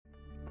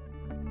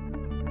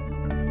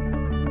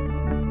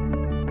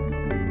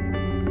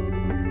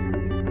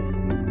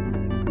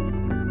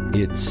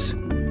It's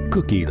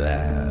Cookie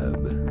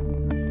Lab.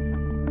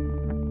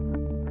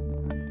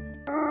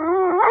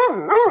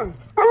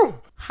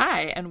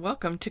 Hi, and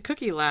welcome to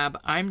Cookie Lab.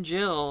 I'm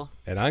Jill.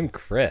 And I'm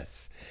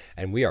Chris.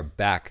 And we are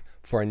back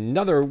for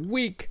another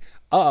week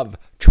of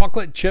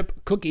Chocolate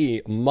Chip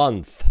Cookie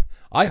Month.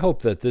 I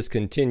hope that this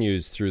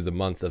continues through the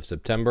month of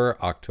September,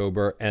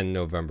 October, and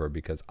November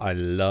because I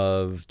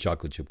love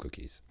chocolate chip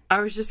cookies. I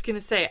was just going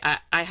to say,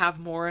 I have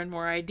more and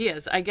more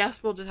ideas. I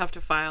guess we'll just have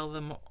to file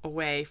them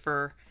away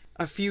for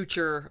a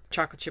future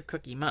chocolate chip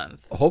cookie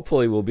month.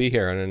 Hopefully we'll be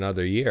here in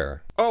another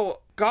year. Oh,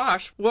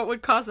 gosh, what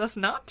would cause us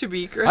not to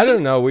be, Chris? I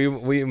don't know.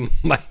 We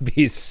might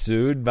be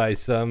sued by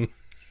some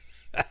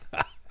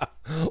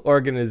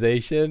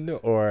organization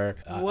or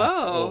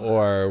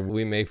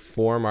we may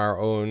form our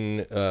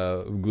own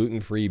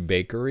gluten-free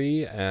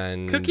bakery.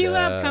 And Cookie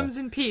Lab comes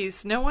in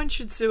peace. No one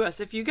should sue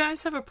us. If you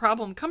guys have a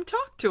problem, come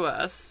talk to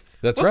us.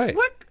 That's right.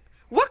 What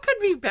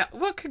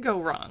what could go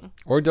wrong?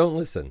 Or don't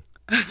listen.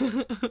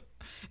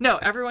 No,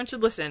 everyone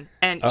should listen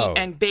and eat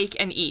and bake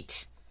and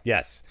eat.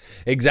 Yes,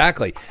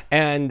 exactly.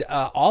 And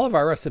all of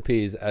our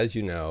recipes, as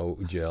you know,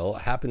 Jill,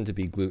 happen to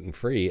be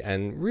gluten-free.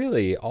 And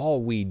really,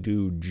 all we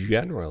do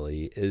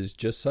generally is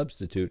just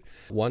substitute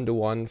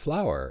one-to-one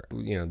flour,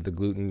 the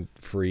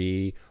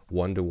gluten-free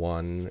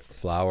one-to-one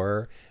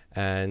flour.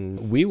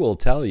 And we will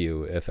tell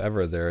you if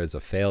ever there is a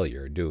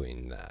failure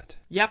doing that.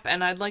 Yep,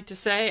 and I'd like to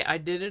say I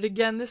did it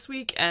again this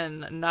week,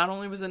 and not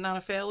only was it not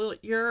a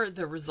failure,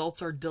 the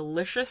results are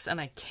delicious, and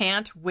I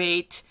can't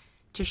wait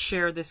to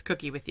share this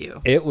cookie with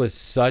you. It was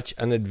such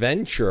an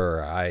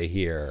adventure, I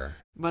hear.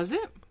 Was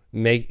it?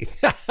 Making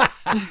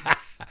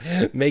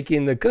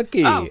the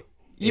cookie. Oh,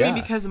 you mean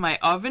because my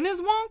oven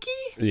is wonky?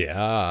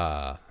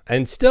 Yeah.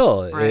 And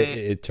still, right.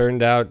 it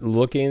turned out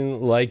looking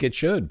like it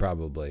should,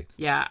 probably.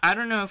 Yeah, I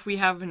don't know if we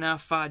have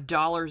enough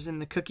dollars in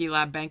the Cookie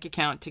Lab bank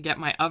account to get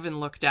my oven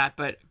looked at,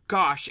 but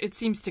gosh, it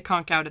seems to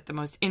conk out at the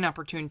most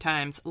inopportune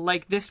times,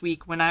 like this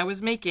week when I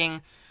was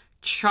making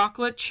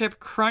chocolate chip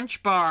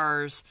crunch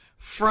bars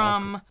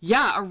from,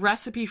 a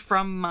recipe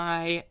from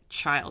my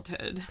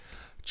childhood.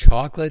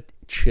 Chocolate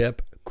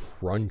chip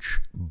crunch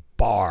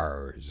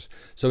bars.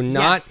 So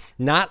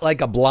not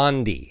like a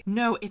Blondie.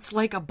 No, it's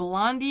like a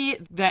Blondie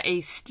that a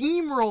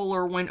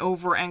steamroller went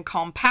over and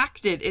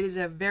compacted. It is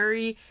a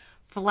very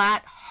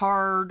flat,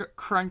 hard,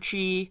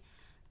 crunchy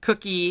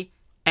cookie,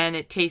 and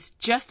it tastes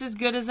just as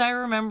good as I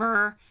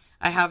remember.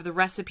 I have the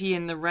recipe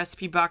in the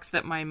recipe box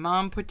that my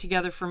mom put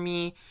together for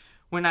me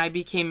when I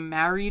became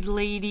married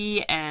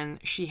lady, and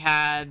she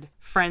had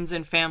friends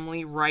and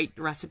family write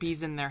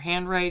recipes in their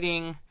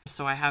handwriting.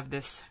 So I have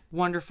this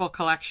wonderful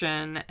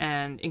collection,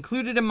 and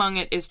included among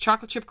it is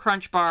chocolate chip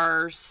crunch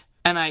bars,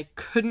 and I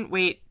couldn't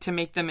wait to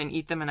make them and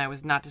eat them, and I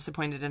was not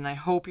disappointed, and I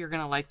hope you're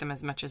going to like them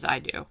as much as I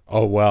do.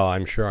 Oh, well,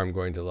 I'm sure I'm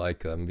going to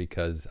like them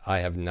because I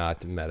have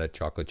not met a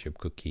chocolate chip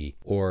cookie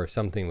or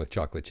something with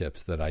chocolate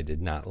chips that I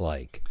did not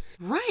like.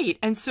 Right,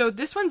 and so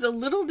this one's a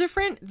little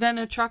different than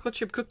a chocolate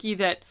chip cookie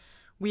that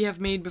we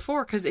have made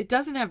before because it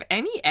doesn't have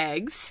any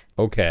eggs.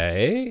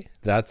 Okay,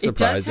 that's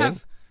surprising. It does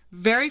have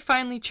very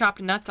finely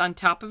chopped nuts on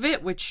top of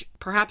it, which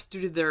perhaps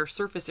due to their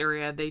surface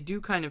area, they do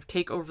kind of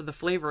take over the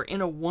flavor in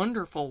a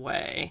wonderful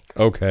way.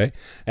 Okay,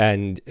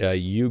 and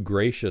you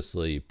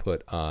graciously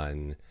put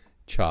on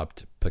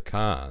chopped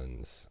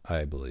pecans,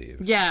 I believe.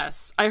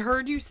 Yes, I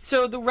heard you.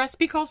 So the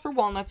recipe calls for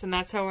walnuts, and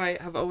that's how I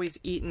have always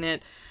eaten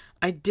it.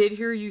 I did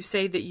hear you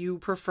say that you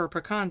prefer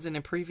pecans in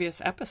a previous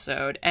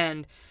episode,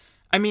 and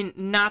I mean,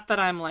 not that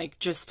I'm like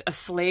just a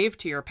slave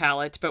to your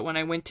palate, but when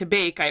I went to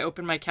bake, I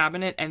opened my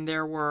cabinet and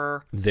there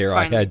were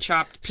finely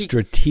chopped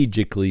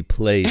strategically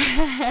placed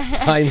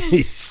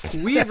finely.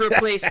 We've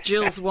replaced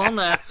Jill's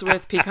walnuts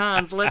with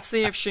pecans. Let's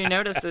see if she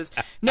notices.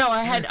 No,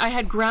 I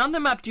had ground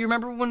them up. Do you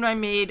remember when I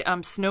made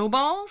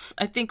snowballs?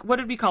 I think, what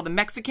did we call them?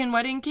 Mexican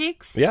wedding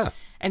cakes? Yeah.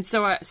 And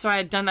so I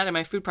had done that in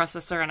my food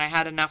processor, and I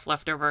had enough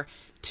left over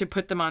to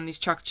put them on these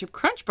chocolate chip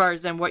crunch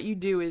bars. And what you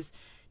do is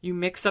you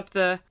mix up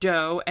the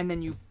dough, and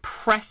then you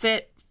press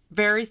it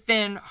very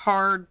thin,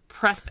 hard,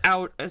 pressed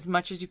out as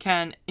much as you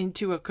can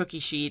into a cookie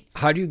sheet.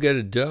 How do you get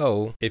a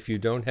dough if you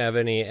don't have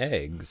any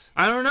eggs?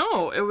 I don't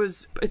know.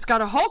 It's got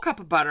a whole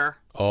cup of butter.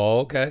 Oh,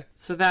 okay.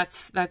 So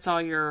that's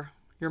all your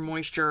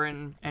moisture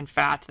and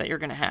fat that you're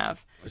going to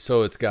have.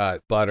 So it's got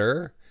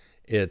butter,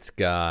 it's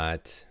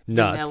got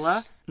nuts.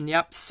 Vanilla.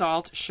 Yep,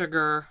 salt,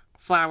 sugar,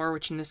 flour,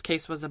 which in this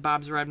case was a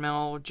Bob's Red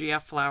Mill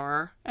GF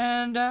flour,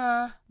 and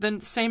the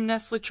same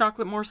Nestle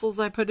chocolate morsels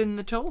I put in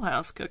the Toll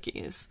House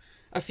cookies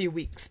a few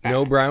weeks back.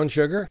 No brown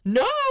sugar?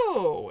 No!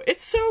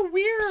 It's so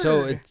weird.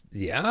 So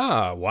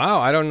wow.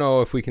 I don't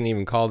know if we can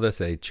even call this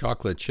a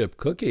chocolate chip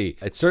cookie.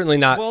 It's certainly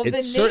not. Well,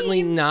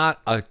 certainly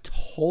not a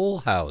Toll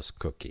House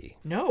cookie.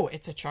 No,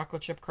 it's a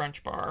chocolate chip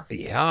crunch bar.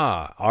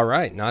 Yeah. All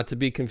right. Not to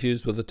be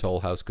confused with a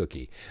Toll House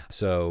cookie.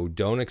 So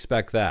don't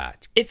expect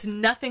that. It's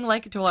nothing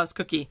like a Toll House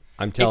cookie.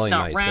 I'm telling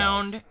myself. It's not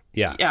round.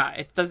 Yeah. Yeah.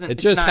 It doesn't. It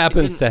just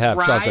happens to have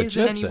chocolate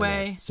chips in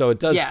it. So it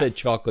does fit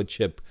chocolate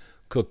chip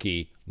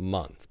cookie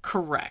month.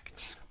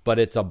 Correct. but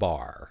it's a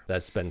bar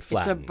that's been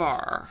flattened. It's a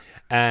bar.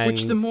 And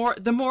Which the more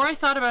I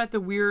thought about it, the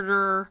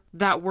weirder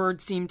that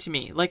word seemed to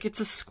me. Like, it's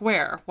a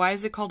square. Why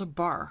is it called a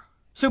bar?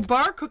 So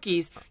bar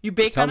cookies, you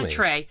bake Tell on a me.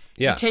 tray.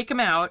 Yeah. You take them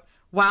out.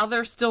 While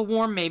they're still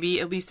warm, maybe,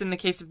 at least in the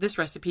case of this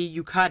recipe,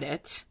 you cut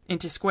it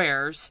into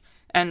squares.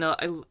 And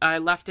I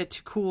left it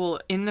to cool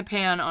in the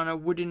pan on a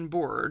wooden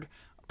board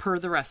per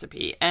the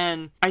recipe.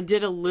 And I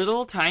did a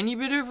little tiny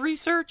bit of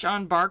research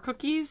on bar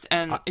cookies.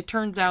 And it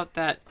turns out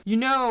that,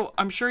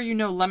 I'm sure you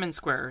know lemon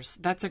squares.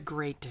 That's a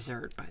great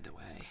dessert, by the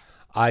way.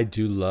 I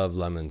do love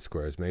lemon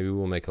squares. Maybe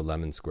we'll make a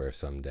lemon square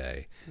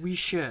someday. We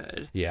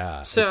should.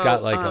 Yeah. So, it's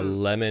got like a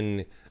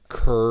lemon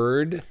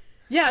curd.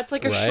 Yeah, it's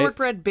like a Right?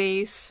 shortbread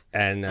base.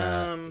 And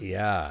and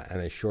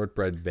a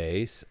shortbread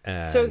base.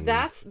 And So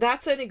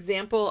that's an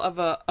example of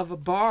a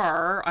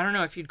bar. I don't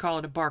know if you'd call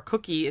it a bar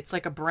cookie. It's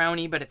like a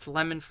brownie, but it's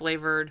lemon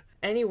flavored.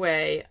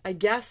 Anyway, I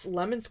guess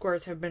lemon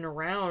squares have been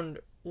around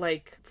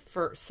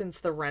since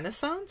the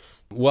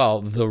Renaissance.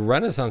 well, the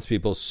Renaissance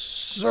people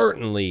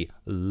certainly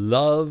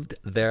loved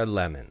their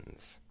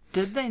lemons.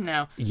 Did they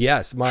now?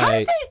 Yes, When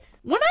I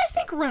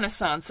think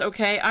Renaissance,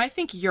 okay, I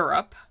think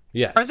Europe.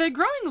 yes. Are they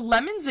growing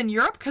lemons in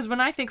Europe? Because when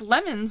I think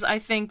lemons, I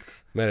think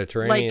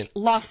Mediterranean? like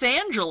Los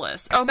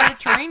Angeles. Oh,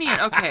 Mediterranean.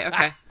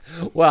 Okay.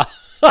 Well,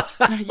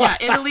 Yeah,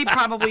 Italy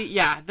probably.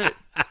 Yeah,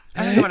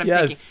 I don't know what I'm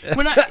Yes.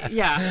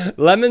 thinking.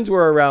 lemons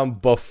were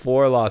around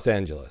before Los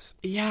Angeles.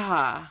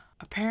 Yeah,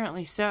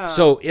 apparently so.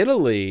 So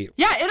Italy,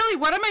 Yeah, Italy.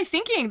 What am I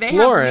thinking? They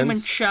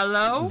Florence, have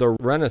limoncello. the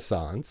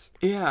Renaissance,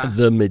 Yeah,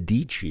 the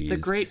Medicis, the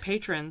great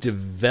patrons.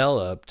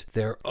 developed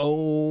their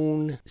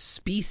own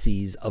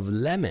species of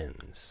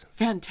lemons.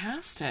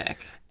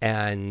 Fantastic.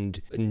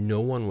 And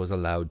no one was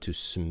allowed to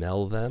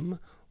smell them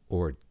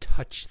or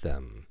touch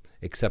them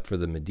except for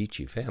the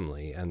Medici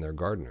family and their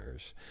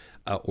gardeners,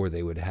 or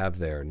they would have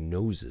their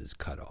noses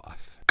cut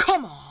off.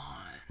 Come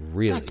on.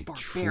 Really That's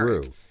barbaric.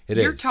 true.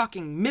 You're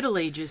talking Middle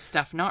Ages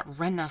stuff, not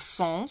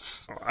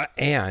Renaissance.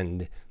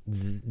 And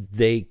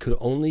they could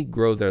only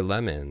grow their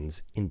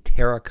lemons in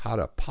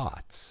terracotta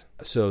pots.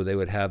 So they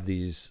would have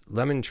these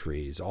lemon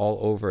trees all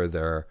over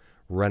their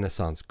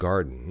Renaissance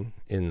garden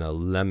in the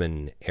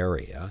lemon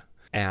area.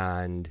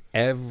 And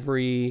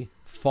every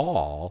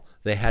fall,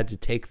 they had to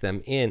take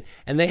them in.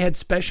 And they had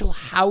special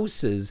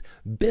houses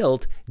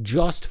built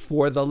just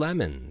for the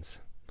lemons.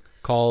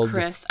 Called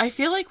Chris, I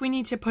feel like we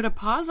need to put a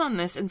pause on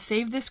this and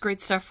save this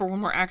great stuff for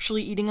when we're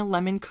actually eating a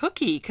lemon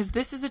cookie, because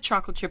this is a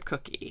chocolate chip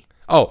cookie.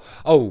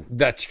 Oh,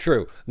 that's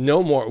true.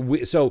 No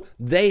more. So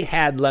they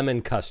had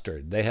lemon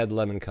custard.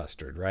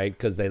 Right?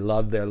 Because they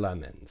loved their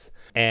lemons.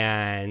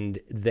 And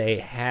they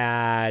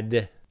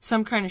had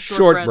Some kind of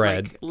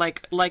Shortbread.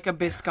 like a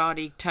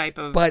biscotti type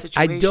of But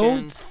situation. I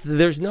don't.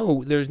 There's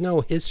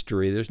no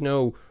history. There's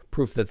no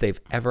proof that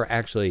they've ever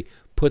actually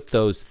put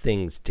those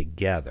things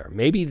together.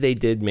 Maybe they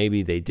did,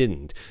 maybe they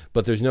didn't.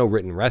 But there's no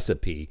written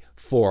recipe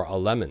for a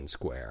lemon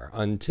square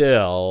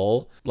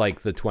until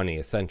like the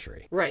 20th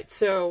century. Right.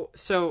 So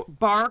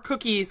bar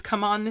cookies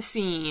come on the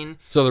scene.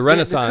 So the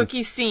Renaissance, the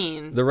cookie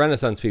scene. the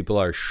Renaissance people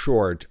are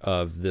short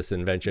of this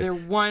invention. They're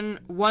one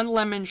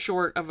lemon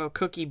short of a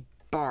cookie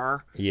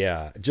bar.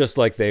 Yeah, just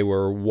like they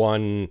were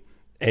one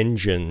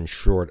engine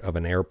short of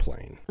an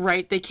airplane.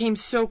 Right, they came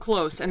so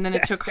close, and then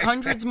it took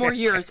hundreds more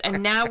years,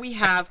 and now we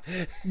have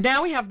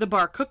the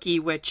bar cookie,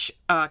 which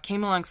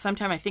came along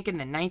sometime I think in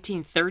the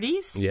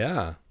 1930s.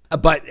 Yeah.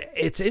 But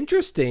it's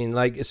interesting,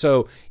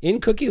 so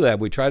in Cookie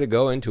Lab, we try to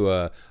go into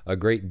a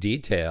great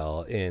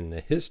detail in the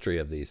history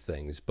of these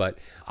things, but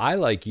I,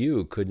 like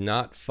you, could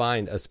not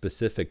find a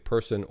specific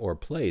person or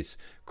place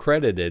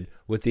credited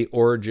with the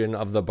origin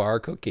of the bar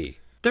cookie.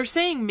 They're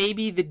saying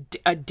maybe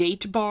a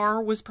date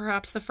bar was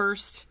perhaps the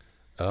first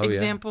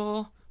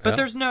example, but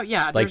there's no,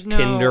 Like there's no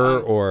Tinder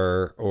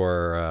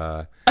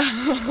or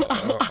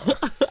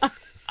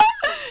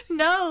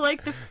no,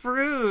 like the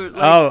fruit.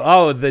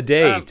 the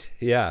date.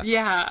 Yeah.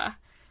 Yeah.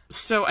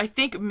 So I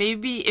think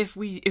maybe if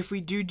we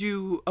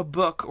do a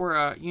book or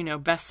a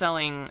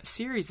best-selling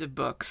series of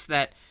books,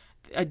 that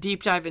a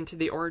deep dive into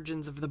the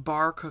origins of the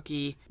bar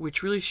cookie,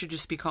 which really should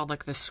just be called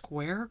like the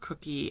square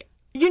cookie.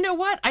 You know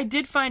what? I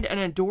did find an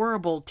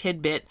adorable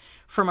tidbit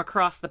from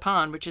across the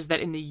pond, which is that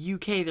in the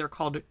UK they're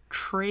called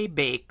tray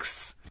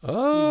bakes.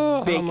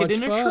 Oh, Bake how it much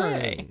in a fun.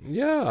 tray.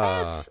 Yeah.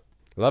 Yes.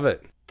 Love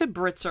it. The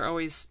Brits are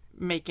always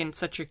making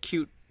such a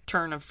cute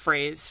turn of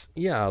phrase.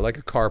 Yeah, like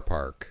a car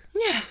park.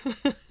 Yeah.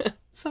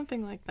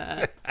 Something like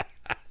that.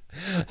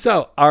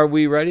 So, are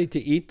we ready to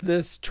eat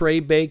this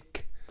tray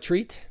bake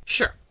treat?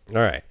 Sure.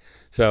 All right.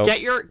 So,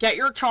 Get your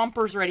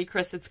chompers ready,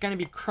 Chris. It's going to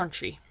be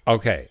crunchy.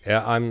 okay,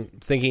 I'm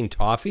thinking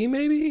toffee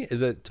maybe?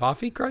 Is it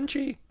toffee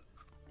crunchy?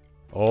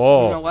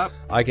 Oh, You know what?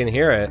 I can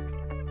hear it.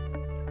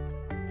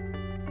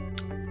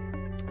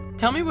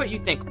 Tell me what you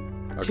think.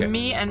 Okay. To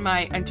me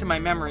and to my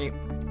memory,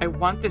 I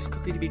want this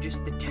cookie to be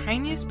just the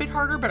tiniest bit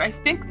harder, but I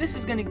think this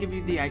is going to give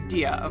you the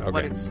idea of Okay.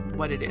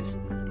 what it is.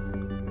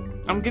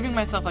 I'm giving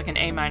myself like an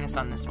A-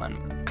 on this one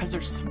because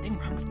there's something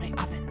wrong with my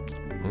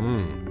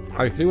oven.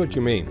 I see what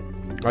you mean.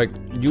 Like,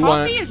 you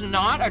want Toffee is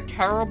not a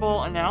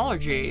terrible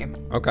analogy.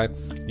 okay.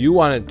 You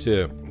want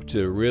it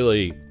to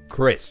really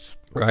crisp,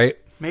 right?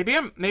 Maybe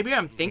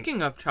I'm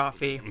thinking of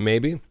toffee.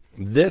 Maybe.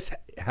 This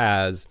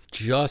has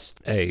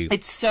just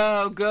It's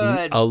so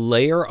good. a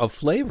layer of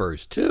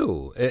flavors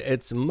too.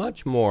 It's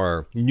much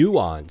more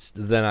nuanced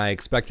than I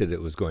expected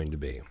it was going to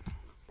be.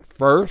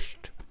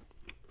 First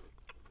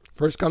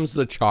comes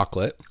the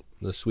chocolate,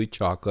 the sweet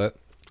chocolate,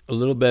 a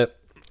little bit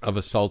of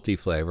a salty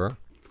flavor.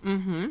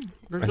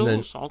 There's a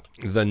little salt.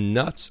 The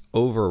nuts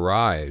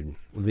override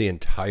the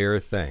entire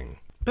thing.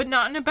 But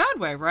not in a bad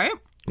way, right?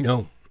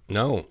 No,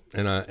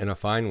 in a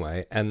fine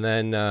way. And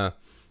then on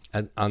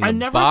I the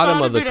never bottom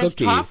thought of the it as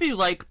cookie,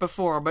 toffee-like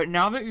before, but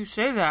now that you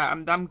say that,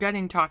 I'm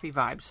getting toffee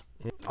vibes.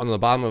 on the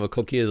bottom of a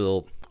cookie is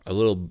a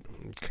little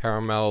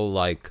caramel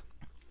like.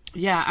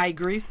 Yeah, I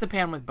grease the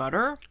pan with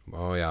butter,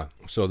 Oh yeah,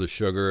 so the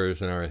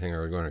sugars and everything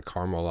are going to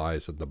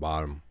caramelize at the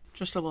bottom.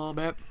 just a little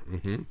bit.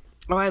 Mm-hmm.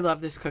 Oh, I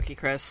love this cookie,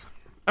 Chris.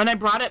 And I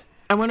brought it.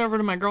 I went over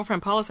to my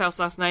girlfriend Paula's house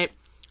last night.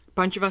 A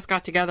bunch of us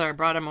got together. I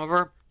brought him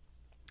over.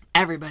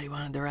 Everybody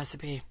wanted the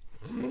recipe.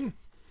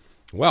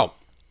 Well,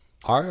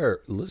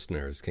 our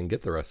listeners can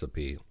get the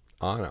recipe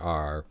on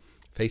our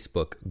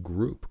Facebook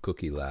group,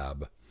 Cookie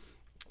Lab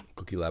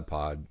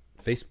Pod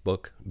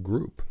Facebook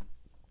group.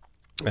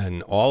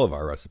 And all of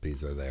our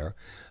recipes are there.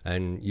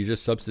 And you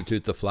just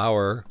substitute the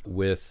flour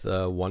with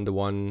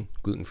 1-to-1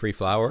 gluten-free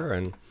flour,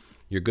 and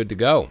you're good to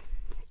go.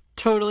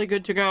 Totally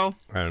good to go.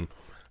 And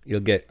you'll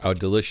get a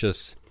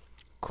delicious,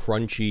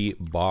 crunchy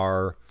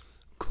bar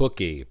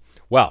cookie.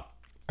 Well,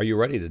 are you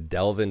ready to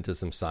delve into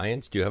some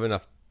science? Do you have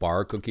enough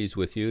bar cookies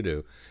with you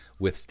to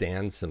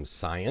withstand some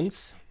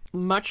science?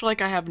 Much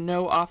like I have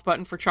no off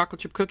button for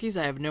chocolate chip cookies,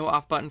 I have no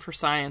off button for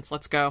science.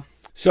 Let's go.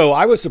 So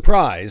I was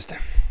surprised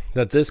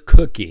that this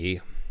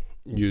cookie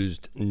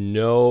used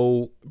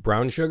no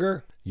brown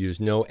sugar, used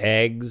no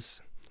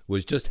eggs,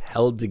 was just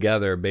held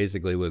together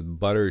basically with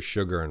butter,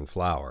 sugar, and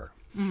flour.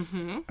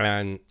 Mm-hmm.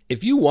 And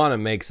if you want to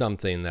make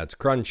something that's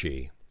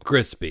crunchy,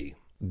 crispy,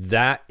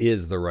 that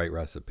is the right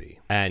recipe.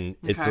 And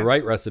it's the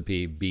right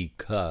recipe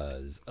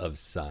because of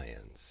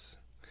science.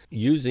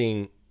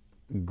 Using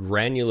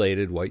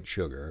granulated white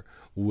sugar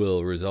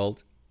will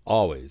result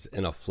always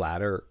in a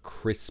flatter,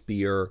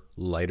 crispier,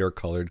 lighter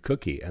colored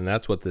cookie. And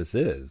that's what this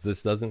is.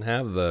 This doesn't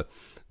have the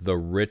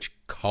rich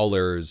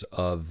colors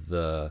of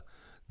that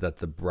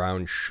the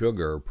brown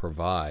sugar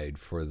provide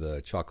for the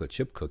chocolate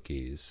chip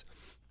cookies.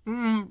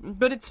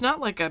 But it's not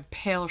like a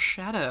pale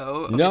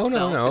shadow of No.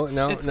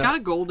 itself. It's got a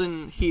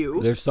golden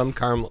hue. There's some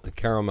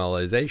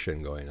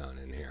caramelization going on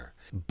in here.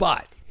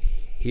 But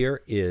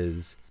here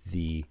is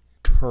the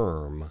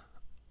term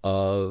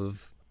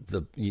of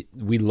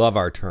we love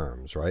our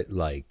terms, right?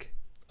 Like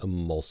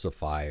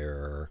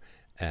emulsifier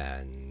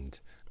and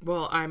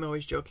Well, I'm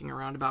always joking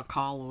around about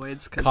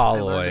colloids.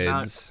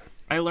 colloids.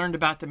 I learned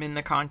about them in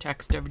the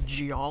context of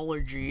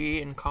geology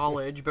in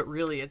college, but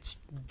really it's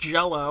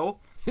Jell-O.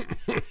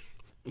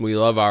 We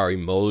love our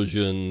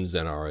emulsions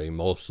and our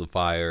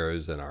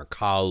emulsifiers and our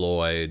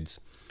colloids.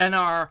 And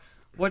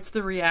what's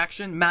the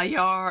reaction?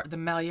 Maillard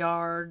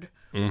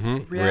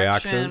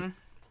reaction.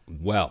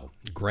 Well,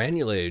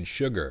 granulated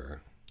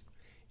sugar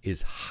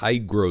is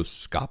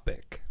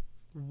hygroscopic.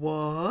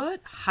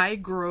 What?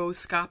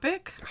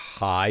 Hygroscopic?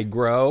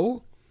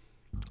 Hygroscopic.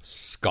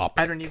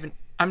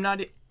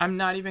 I'm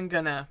not even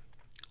gonna.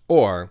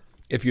 Or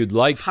if you'd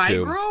like to.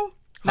 Hygro?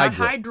 Not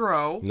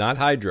hydro. Not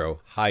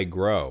hydro.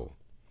 Hygro.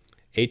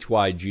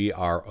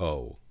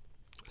 Hygro.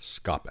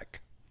 Scopic.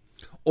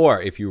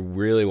 Or if you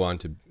really want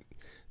to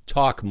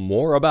talk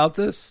more about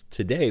this,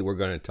 today we're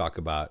going to talk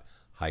about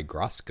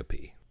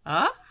hygroscopy.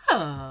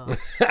 Oh.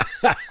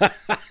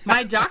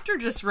 My doctor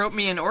just wrote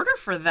me an order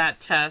for that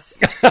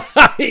test.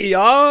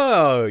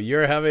 Oh,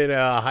 you're having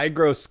a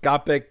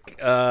hygroscopic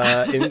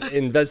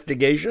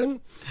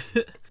investigation?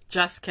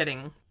 Just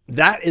kidding.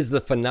 That is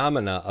the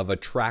phenomena of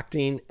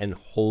attracting and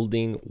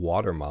holding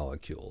water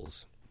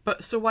molecules.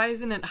 But so why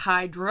isn't it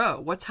hydro?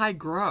 What's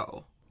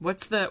hygro?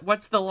 What's the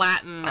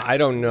Latin? I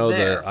don't know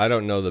there? I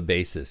don't know the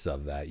basis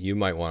of that. You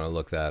might want to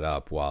look that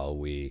up while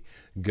we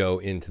go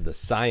into the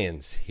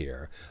science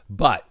here.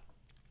 But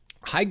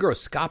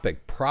hygroscopic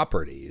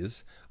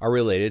properties are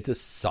related to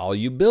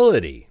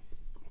solubility.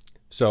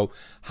 So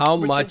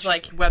Which is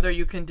like whether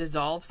you can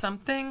dissolve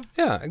something?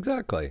 Yeah,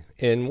 exactly.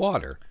 In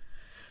water.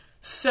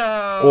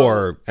 So,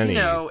 or any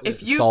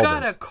if you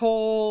solvent. got a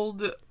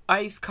cold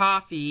iced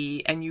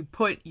coffee and you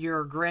put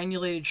your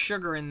granulated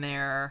sugar in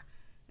there,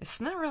 it's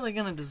not really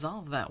going to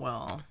dissolve that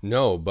well.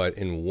 No, but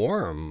in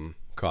warm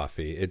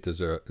coffee, it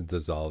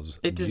dissolves.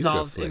 It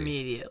dissolves beautifully.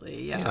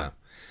 immediately. Yeah.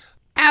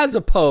 As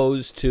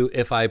opposed to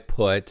if I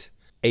put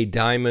a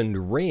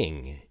diamond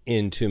ring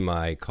into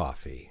my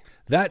coffee,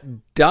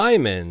 that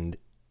diamond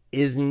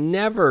is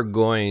never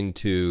going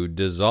to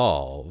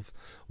dissolve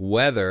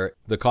whether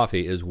the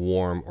coffee is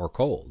warm or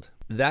cold.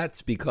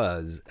 That's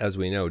because, as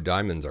we know,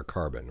 diamonds are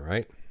carbon,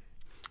 right?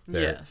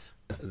 Yes.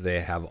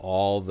 They have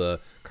all the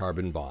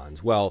carbon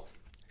bonds. Well,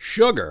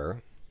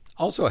 sugar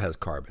also has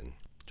carbon,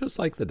 just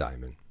like the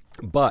diamond.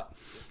 But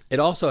It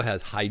also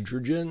has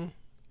hydrogen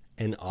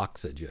and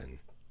oxygen.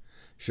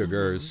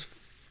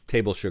 Sugars,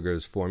 table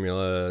sugars,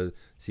 formula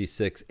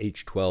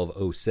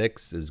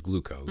C6H12O6 is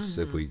glucose,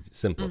 if we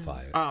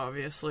simplify it.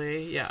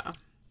 Obviously, yeah.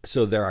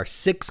 So there are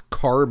 6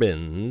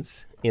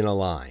 carbons in a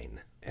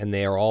line, and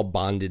they are all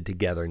bonded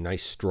together,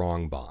 nice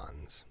strong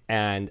bonds.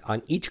 And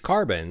on each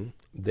carbon,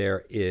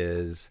 there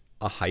is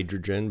a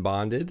hydrogen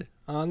bonded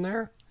on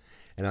there.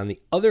 And on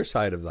the other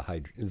side of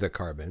the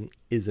carbon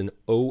is an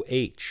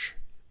OH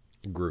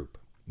group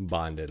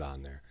bonded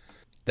on there.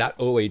 That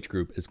OH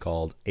group is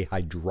called a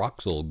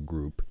hydroxyl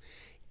group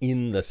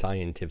in the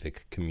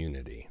scientific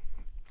community.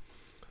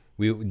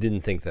 We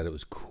didn't think that it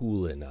was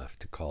cool enough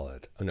to call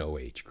it an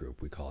OH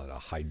group. We call it a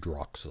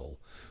hydroxyl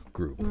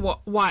group.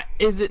 What?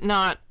 Is it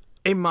not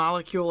a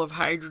molecule of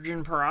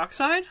hydrogen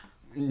peroxide?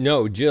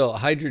 No, Jill,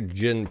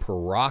 hydrogen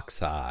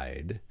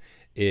peroxide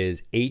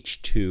is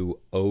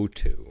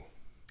H2O2.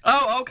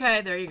 Oh,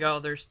 okay. There you go.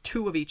 There's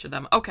 2 of each of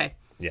them. Okay.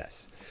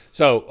 Yes.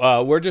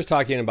 So we're just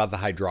talking about the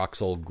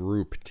hydroxyl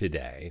group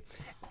today.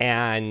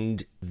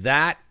 And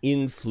that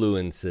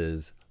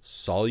influences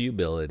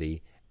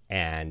solubility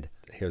and,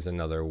 here's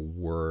another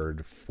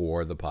word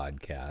for the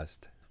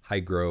podcast,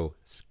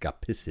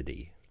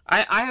 hygroscopicity.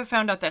 I have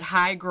found out that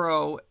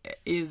hygro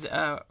is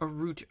a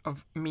root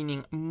of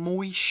meaning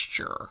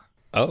moisture.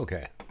 Oh,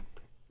 okay.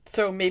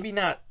 So maybe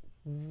not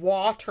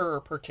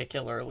water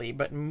particularly,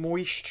 but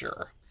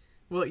moisture.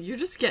 Well, you're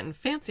just getting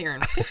fancier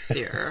and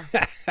fancier.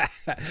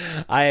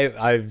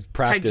 I've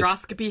practiced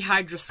Hydroscopy,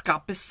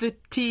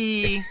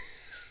 hydroscopicity.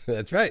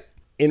 That's right.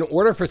 In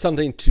order for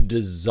something to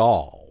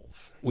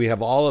dissolve, we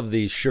have all of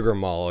these sugar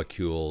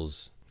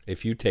molecules.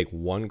 If you take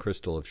one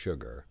crystal of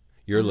sugar,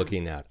 you're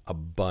looking at a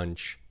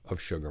bunch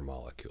of sugar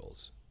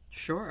molecules.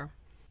 Sure.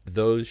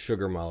 Those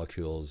sugar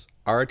molecules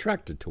are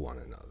attracted to one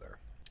another.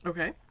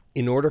 Okay.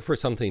 In order for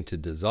something to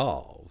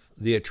dissolve,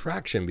 the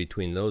attraction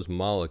between those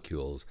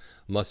molecules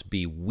must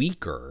be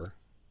weaker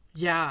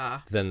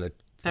than the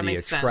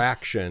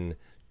attraction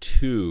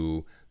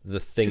to the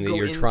thing that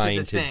you're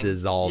trying to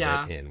dissolve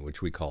it in,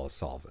 which we call a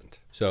solvent.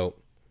 So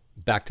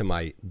back to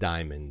my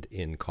diamond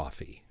in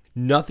coffee.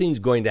 Nothing's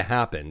going to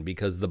happen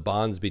because the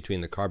bonds between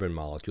the carbon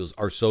molecules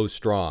are so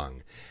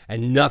strong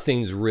and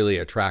nothing's really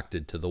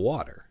attracted to the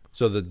water.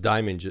 So the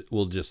diamond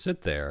will just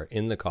sit there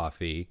in the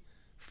coffee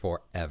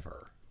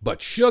forever. But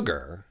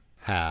sugar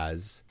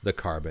has the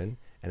carbon,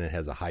 and it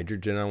has a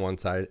hydrogen on one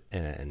side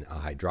and a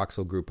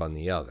hydroxyl group on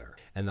the other.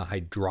 And the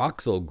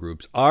hydroxyl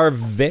groups are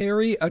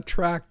very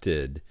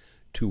attracted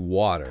to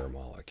water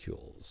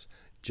molecules,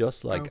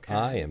 just like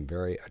I am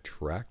very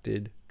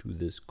attracted to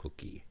this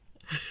cookie.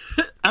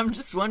 I'm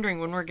just wondering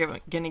when we're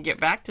going to get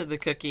back to the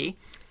cookie.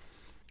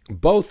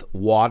 Both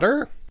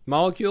water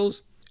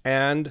molecules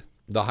and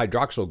the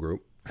hydroxyl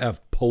group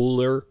have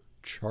polar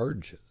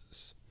charges.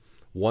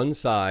 One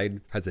side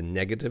has a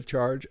negative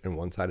charge and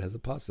one side has a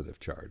positive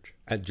charge.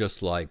 And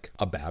just like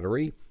a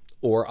battery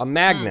or a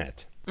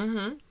magnet.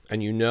 Mm-hmm.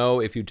 And you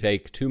know, if you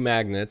take 2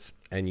 magnets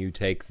and you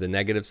take the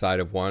negative side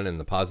of one and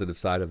the positive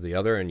side of the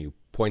other and you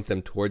point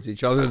them towards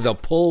each other, they'll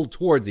pull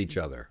towards each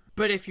other.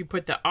 But if you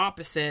put the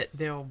opposite,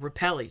 they'll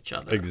repel each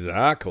other.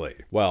 Exactly.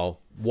 Well,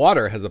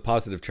 water has a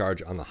positive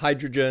charge on the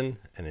hydrogen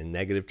and a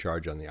negative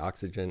charge on the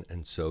oxygen,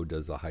 and so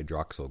does the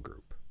hydroxyl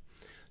group.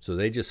 So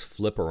they just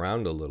flip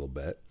around a little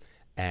bit.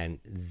 And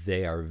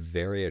they are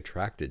very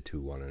attracted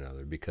to one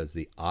another because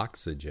the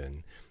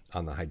oxygen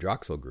on the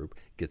hydroxyl group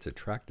gets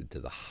attracted to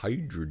the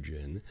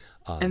hydrogen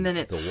on the water. And then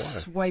it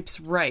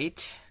swipes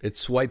right. It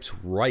swipes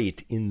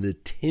right in the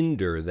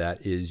tinder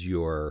that is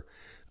your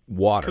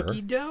water.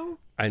 Cookie dough?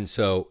 And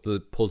so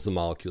it pulls the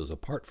molecules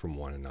apart from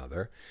one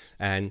another.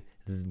 And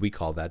we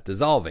call that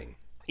dissolving.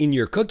 In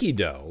your cookie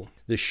dough,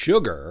 the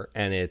sugar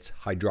and its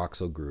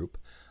hydroxyl group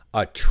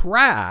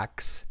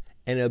attracts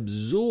and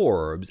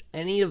absorbs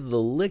any of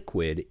the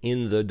liquid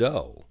in the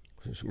dough.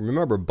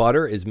 Remember,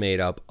 butter is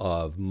made up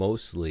of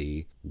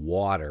mostly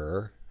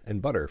water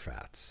and butter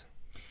fats,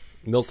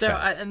 milk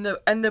fats.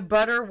 And the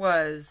butter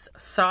was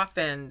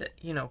softened,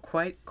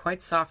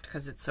 quite soft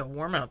because it's so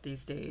warm out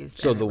these days.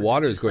 So the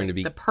water is going to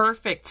be the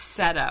perfect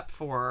setup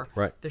for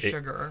the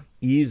sugar.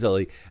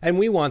 Easily. And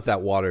we want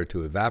that water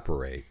to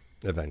evaporate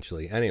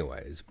eventually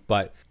anyways.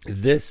 But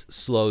this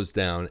slows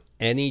down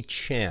any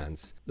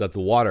chance that the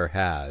water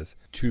has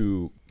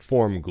to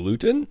form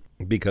gluten,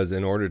 because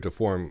in order to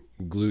form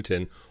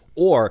gluten,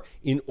 or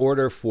in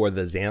order for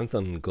the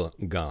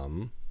xanthan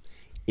gum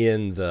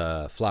in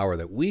the flour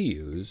that we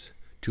use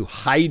to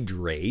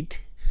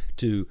hydrate,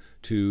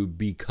 to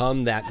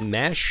become that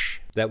mesh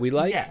that we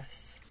like,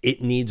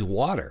 it needs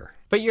water.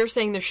 But you're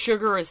saying the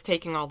sugar is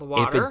taking all the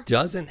water? If it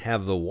doesn't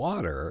have the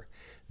water,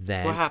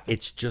 then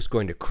it's just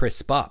going to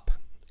crisp up.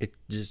 It's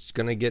just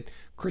going to get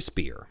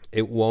crispier.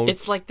 It won't.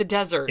 It's like the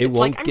desert. It's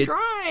like, I'm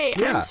dry.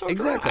 Yeah, I'm so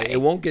exactly. dry.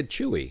 It won't get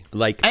chewy.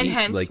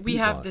 We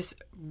have this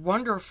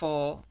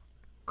wonderful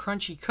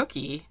crunchy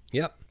cookie.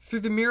 Yep. Through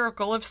the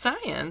miracle of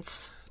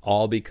science.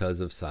 All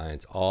because of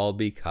science. All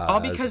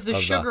because the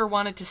sugar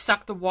wanted to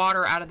suck the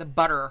water out of the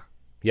butter.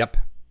 Yep.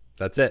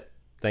 That's it.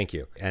 Thank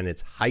you. And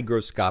it's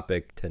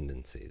hygroscopic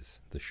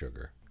tendencies, the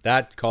sugar.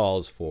 That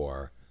calls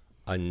for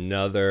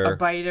another A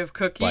bite of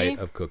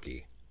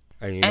cookie.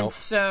 And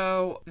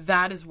so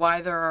that is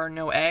why there are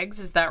no eggs.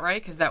 Is that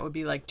right? Because that would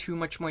be like too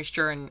much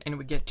moisture and it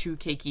would get too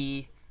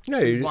cakey. No,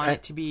 you want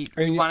it to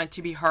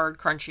be hard,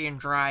 crunchy, and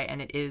dry,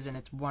 and it is, and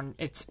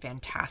it's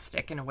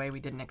fantastic in a way we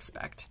didn't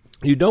expect.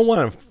 You don't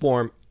want to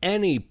form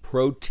any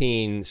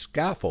protein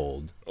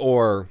scaffold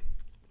or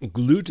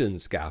gluten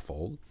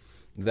scaffold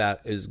that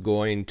is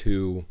going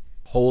to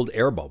hold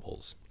air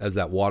bubbles as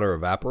that water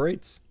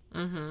evaporates.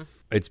 Mm-hmm.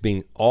 It's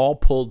being all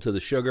pulled to the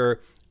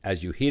sugar.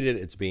 As you heat it,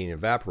 it's being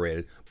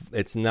evaporated.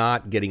 It's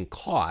not getting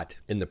caught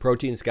in the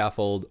protein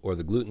scaffold or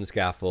the gluten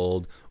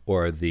scaffold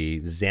or the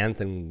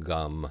xanthan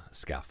gum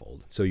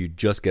scaffold. So you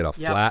just get a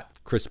flat,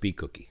 crispy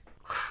cookie.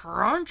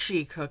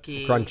 Crunchy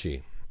cookie.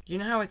 Crunchy. You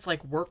know how it's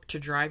like work to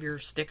drive your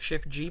stick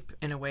shift Jeep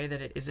in a way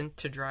that it isn't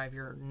to drive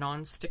your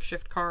non-stick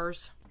shift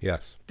cars?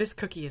 Yes. This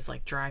cookie is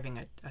like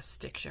driving a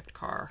stick shift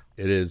car.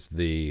 It is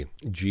the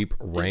Jeep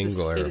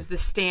Wrangler. It is the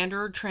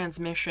standard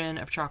transmission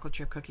of chocolate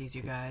chip cookies,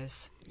 you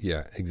guys.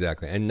 Yeah,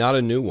 exactly. And not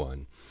a new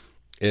one.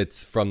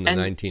 It's from the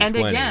 1920s. And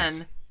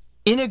again,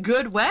 in a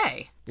good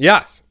way.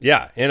 Yes,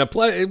 yeah. And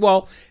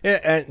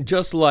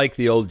just like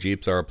the old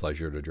Jeeps are a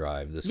pleasure to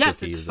drive, this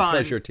cookie is fun. a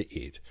pleasure to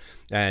eat.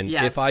 And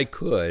if I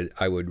could,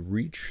 I would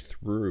reach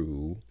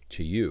through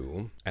to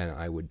you and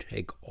I would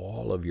take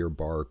all of your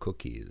bar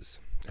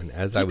cookies. And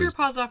as Keep your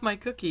paws off my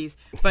cookies,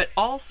 but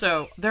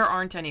also there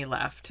aren't any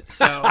left.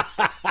 So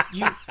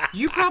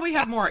you probably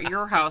have more at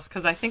your house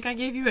because I think I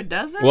gave you a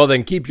dozen. Well,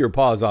 then keep your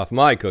paws off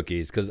my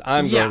cookies because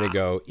I'm going to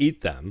go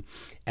eat them.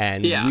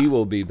 And we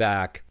will be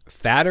back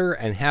fatter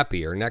and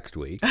happier next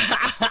week.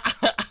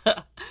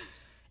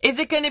 Is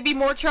it going to be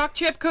more choc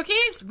chip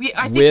cookies?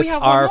 I think with we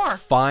have our one more.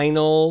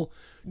 final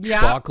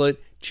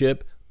chocolate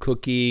chip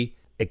cookie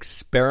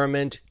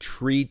experiment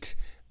treat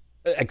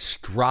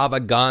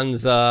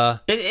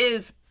extravaganza. It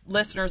is,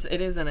 listeners,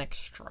 it is an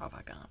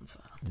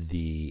extravaganza.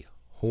 The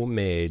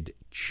homemade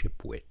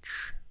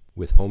Chipwich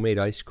with homemade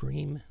ice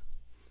cream,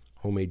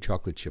 homemade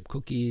chocolate chip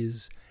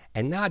cookies,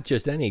 and not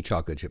just any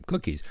chocolate chip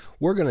cookies.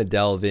 We're going to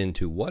delve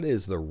into what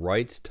is the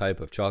right type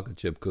of chocolate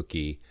chip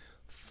cookie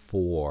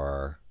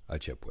for a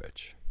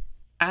Chipwich.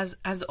 As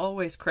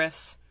always,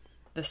 Chris,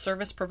 the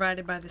service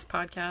provided by this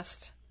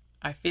podcast,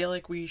 I feel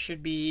like we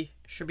should be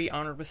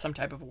honored with some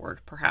type of award,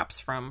 perhaps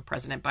from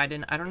President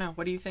Biden. I don't know.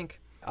 What do you think?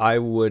 I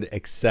would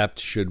accept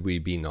should we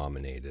be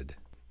nominated.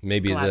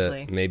 Maybe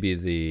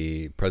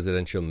the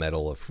Presidential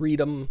Medal of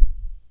Freedom.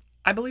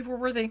 I believe we're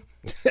worthy.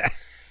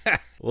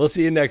 We'll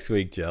see you next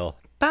week, Jill.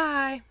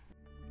 Bye.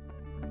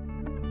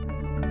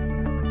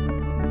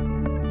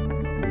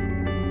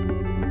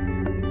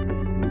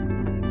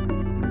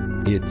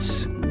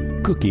 It's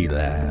Cookie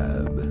Lab.